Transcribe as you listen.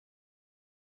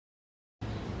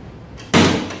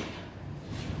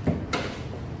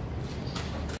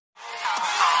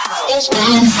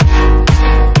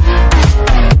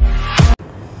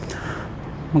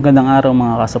Magandang araw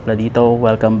mga kasopla dito.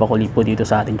 Welcome back ulit po dito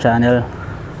sa ating channel.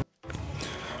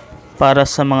 Para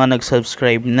sa mga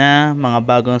nag-subscribe na, mga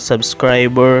bagong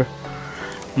subscriber,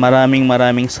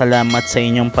 maraming salamat sa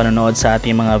inyong panonood sa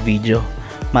ating mga video.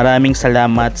 Maraming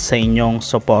salamat sa inyong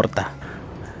suporta.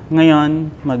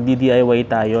 Ngayon, magdi-DIY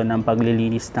tayo ng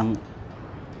paglilinis ng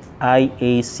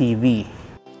IACV.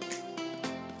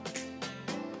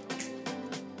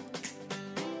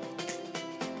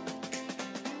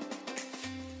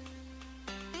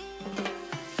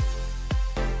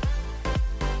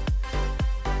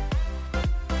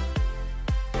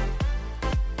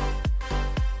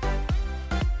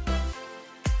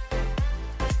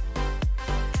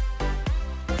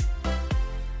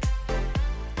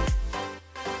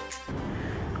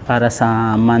 Para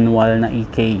sa manual na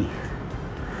EK.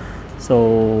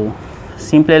 So,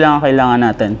 simple lang ang kailangan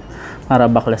natin para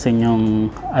baklasin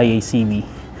yung IACV.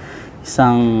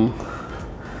 Isang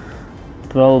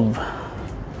 12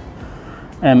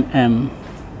 mm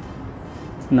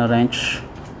na wrench,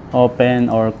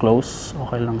 open or close,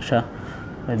 okay lang siya,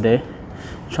 pwede.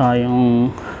 Tsaka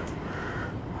yung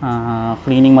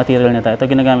cleaning material na tayo. Ito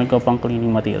ginagamit ko pang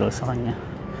cleaning material sa kanya,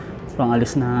 pang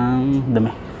alis ng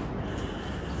dumi.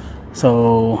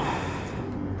 So,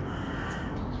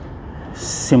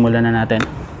 simulan na natin.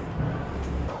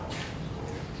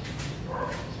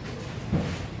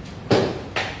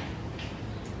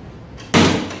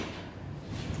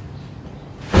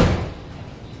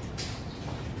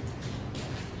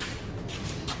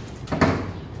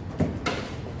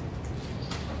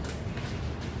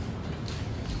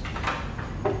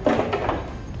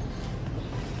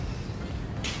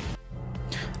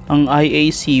 Ang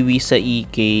IACV sa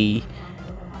EK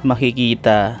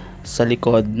makikita sa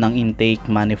likod ng intake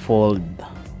manifold.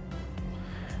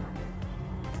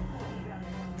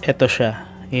 Ito siya.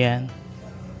 Ayan.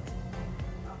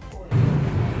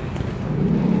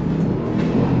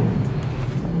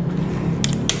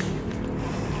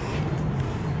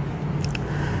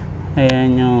 Ayan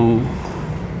yung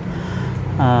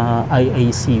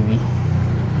IACV.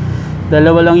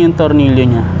 Dalawa lang yung tornilyo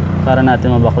niya para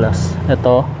natin mabaklas.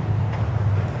 Ito,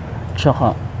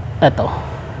 tsaka ito.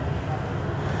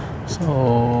 So,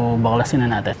 baklasin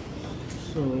na natin.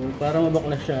 So, para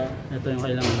mabaklas siya, ito yung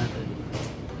kailangan natin.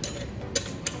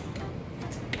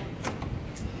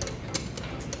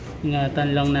 Ingatan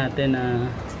lang natin na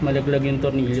malaglag yung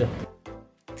tornilyo.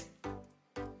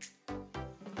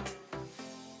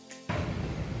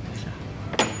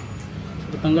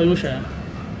 So, tanggal mo siya.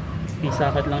 May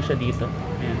socket lang siya dito.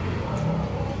 Ayan.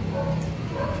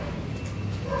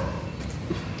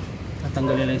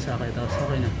 Tatanggalin lang yung socket. Tapos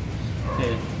okay na.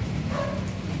 Okay.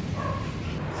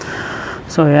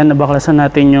 So ayan, nabaklasan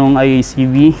natin yung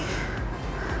IACV.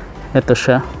 Ito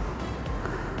siya.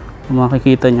 Kung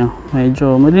makikita nyo,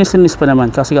 medyo malinis-linis pa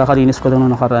naman kasi kakalinis ko lang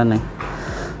nung nakaraan eh.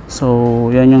 So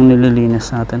yan yung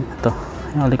nililinis natin. Ito,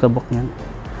 yung alikabok nyan.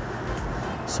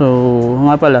 So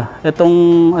nga pala,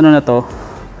 itong ano na to,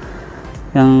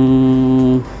 yung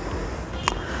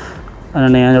ano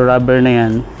na yan, rubber na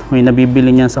yan, may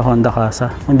nabibili niyan sa Honda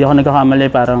Casa. Hindi ako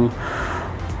nagkakamali, parang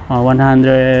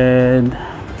 150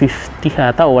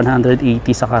 ata o 180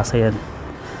 sa Casa yan.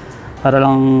 Para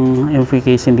lang in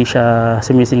case hindi siya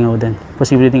sumisingaw din.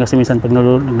 Posible din kasi minsan pag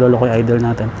nagloloko yung idle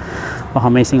natin,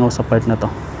 baka may singaw sa part na to.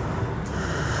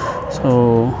 So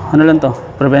ano lang to,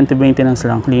 preventive maintenance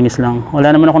lang, linis lang.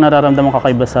 Wala naman ako nararamdaman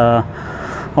kakaiba sa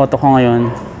auto ko ngayon.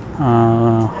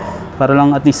 Para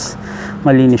lang at least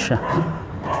malinis siya.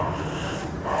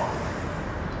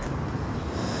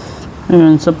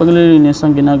 Ayun, sa paglilinis,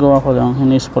 ang ginagawa ko lang,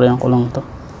 ini-sprayan ko lang ito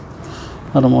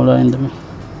para mawala yung dumi.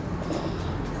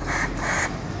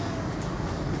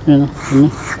 Ayun, dumi.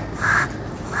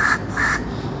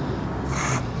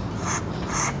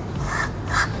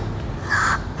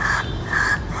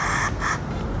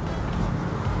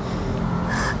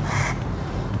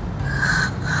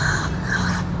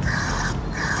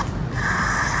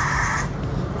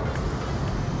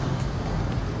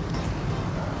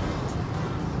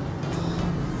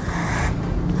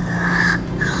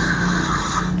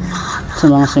 Sa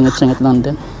mga singit-singit lang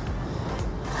din.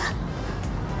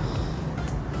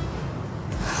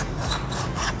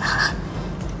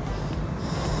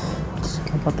 So,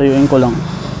 patuyuin ko lang.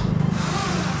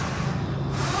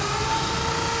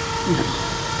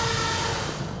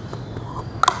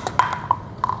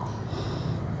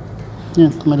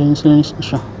 Yan, malinis-linis na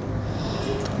siya.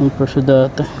 Compare siya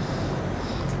dati.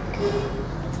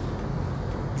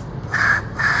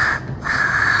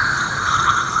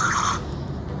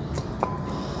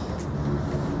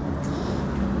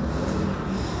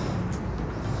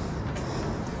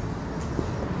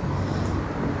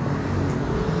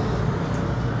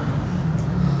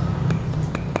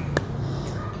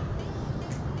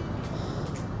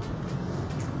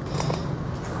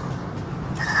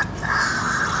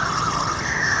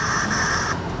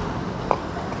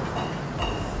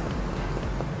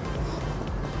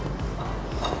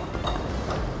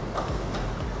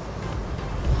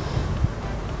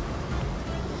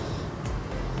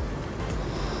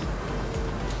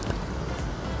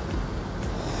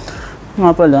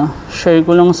 Nga pala, share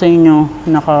ko lang sa inyo,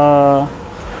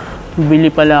 bili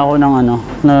pala ako ng ano,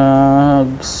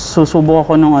 nagsusubok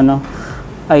ako ng ano,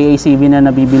 IACV na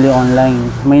nabibili online.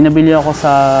 May nabili ako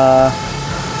sa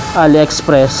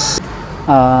AliExpress,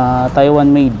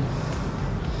 Taiwan made.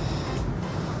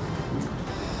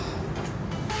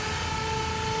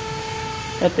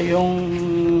 Ito yung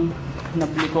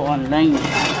nabili ko online.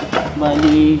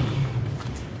 Bali,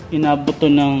 inabot to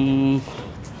ng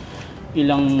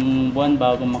ilang buwan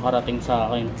bago makarating sa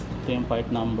akin. Ito yung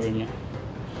part number niya.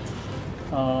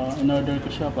 In-order ko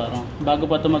siya parang bago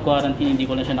pa ito mag-quarantine, hindi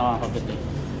ko na siya nakakabit eh.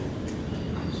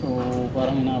 So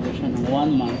parang inabot siya ng 1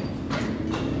 month.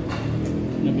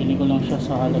 Nabili ko lang siya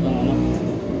sa halagang ano,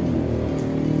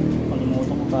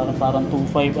 kalimutan ko, parang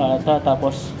 2.5 ata,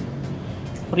 tapos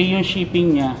free yung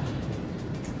shipping niya.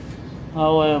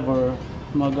 However,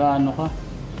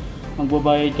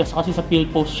 magbabayad ka kasi sa field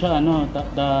post siya, ano,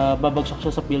 babagsak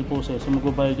siya sa field post eh. So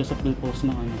magbabayad ka sa field post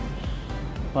ng ano,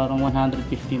 parang 115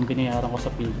 binayaran ko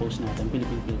sa field post natin,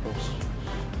 Philippine field post.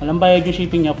 Walang bayad yung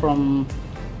shipping niya from,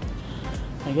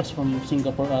 I guess from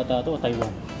Singapore ata to o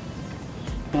Taiwan.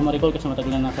 Kaya ma-recall kasi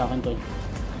matagal na nasa akin to.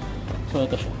 So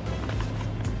ito siya.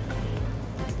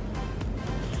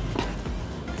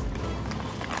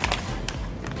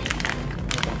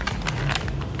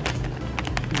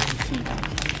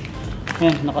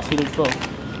 Ayan, nakasilid ko.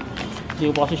 Hindi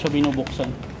ko pa kasi siya binubuksan.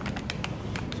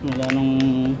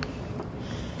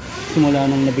 Simula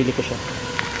nung nabili ko siya.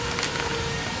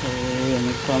 So, yan,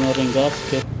 nagkama rin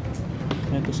gasket.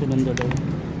 Ito silang dalawa.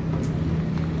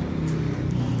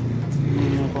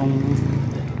 Mukhang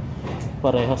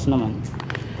parehas naman.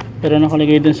 Pero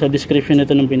nakalagay dun sa description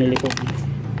nito ng binili ko.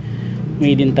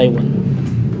 Made in Taiwan.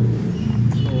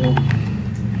 So,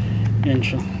 yan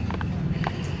siya.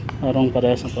 Parang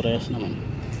parehas naman.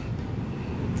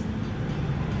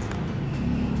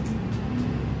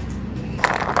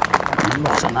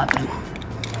 Buksan natin.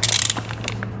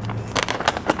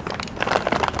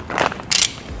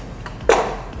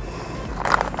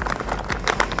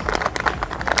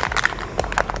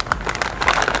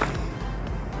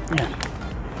 Yan.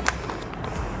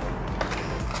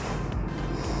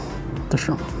 Ito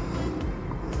siya.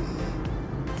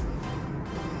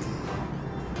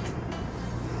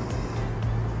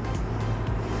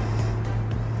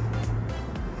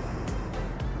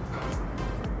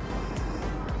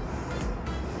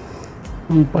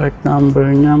 Ang part number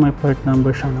niya, may part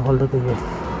number siya nakalagay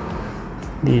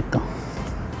dito.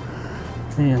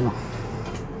 Ayan o.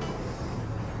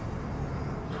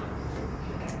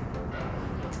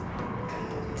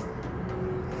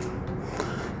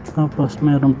 Tapos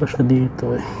meron pa siya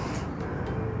dito eh.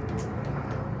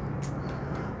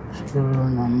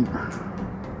 Serial number.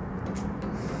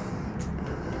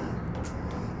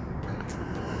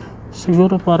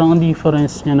 Siguro parang ang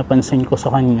difference niya napansin ko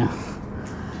sa kanya,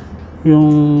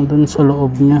 yung dun sa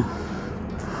loob niya,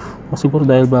 o siguro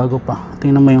dahil bago pa.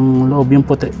 Tingnan mo yung loob, yung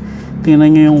puti.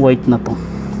 Tingnan nyo yung white na to.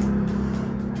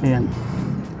 Ayan.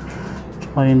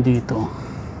 Tsaka yung dito,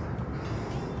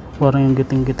 parang yung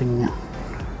giting-giting niya.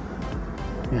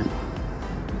 Ayan.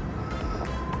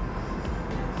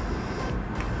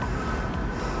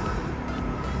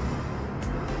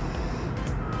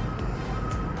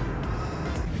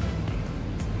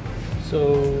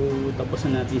 So tapos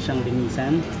na natin siyang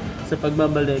linisan. Sa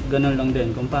pagbabalik, ganun lang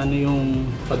din. Kung paano yung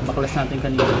pagbaklas natin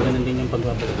kanina, ganun din yung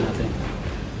pagbabalik natin.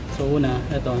 So una,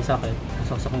 ito ang sakit.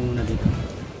 Sasaksak ko muna dito.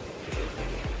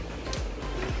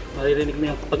 Maririnig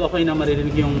mo yung, pag okay na,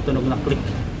 maririnig yung tunog na click.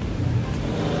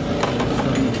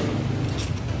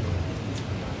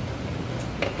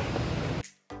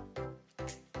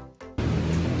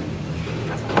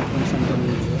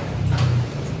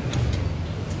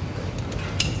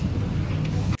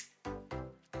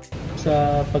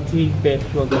 Sa paghigpit,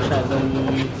 huwag masyadong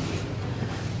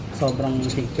sobrang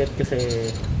higpit kasi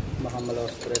baka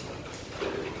malostret.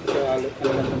 Kasi ano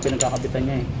lang itong pinagkakabitan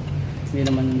niya eh. Hindi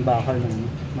naman bakal nun,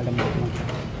 malamot lang siya.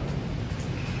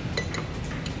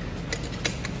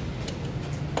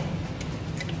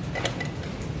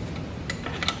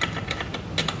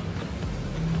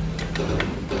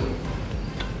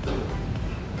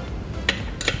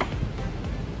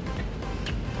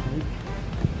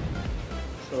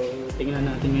 So, tingnan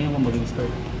natin ngayon kung mag-start.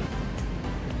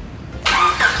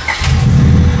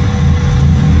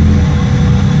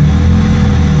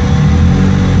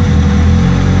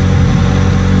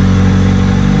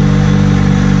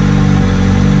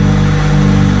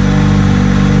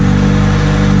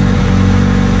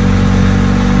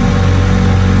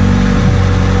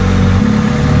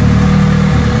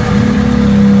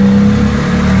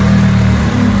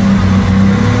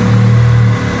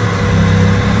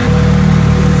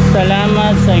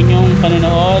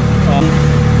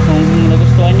 kung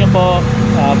nagustuhan nyo po,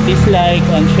 please like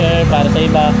and share para sa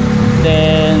iba.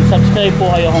 Then subscribe po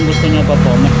kayo kung gusto nyo pa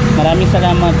po. Maraming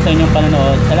salamat sa inyong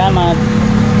panonood. Salamat!